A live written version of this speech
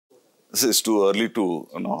this is too early to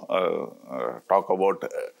talk about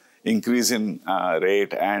increase in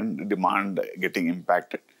rate and demand getting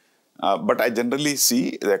impacted. But I generally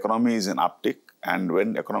see the economy is in uptick, and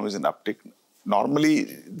when economy is in uptick, normally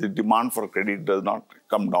the demand for credit does not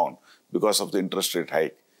come down because of the interest rate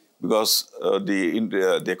hike, because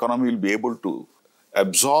the economy will be able to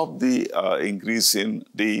absorb the increase in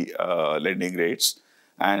the lending rates,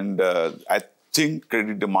 and I think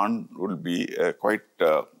credit demand will be quite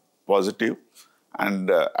positive,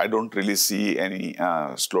 and I don't really see any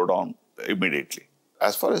slowdown immediately.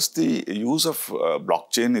 As far as the use of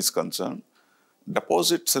blockchain is concerned,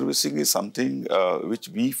 deposit servicing is something which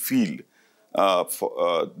we feel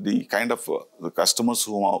for the kind of the customers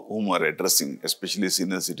whom are addressing, especially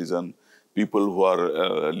senior citizen, people who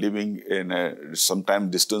are living in a sometime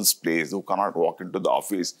distance place, who cannot walk into the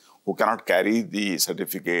office, who cannot carry the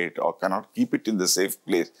certificate or cannot keep it in the safe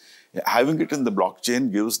place. Having it in the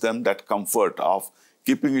blockchain gives them that comfort of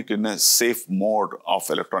keeping it in a safe mode of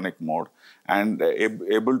electronic mode and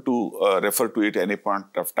able to refer to it any point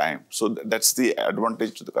of time. So that's the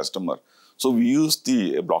advantage to the customer. So we use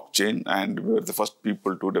the blockchain, and we were the first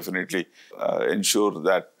people to definitely ensure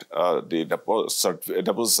that the deposit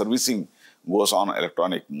servicing goes on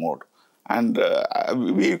electronic mode. And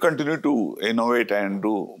we continue to innovate and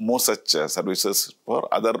do more such services for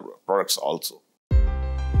other products also.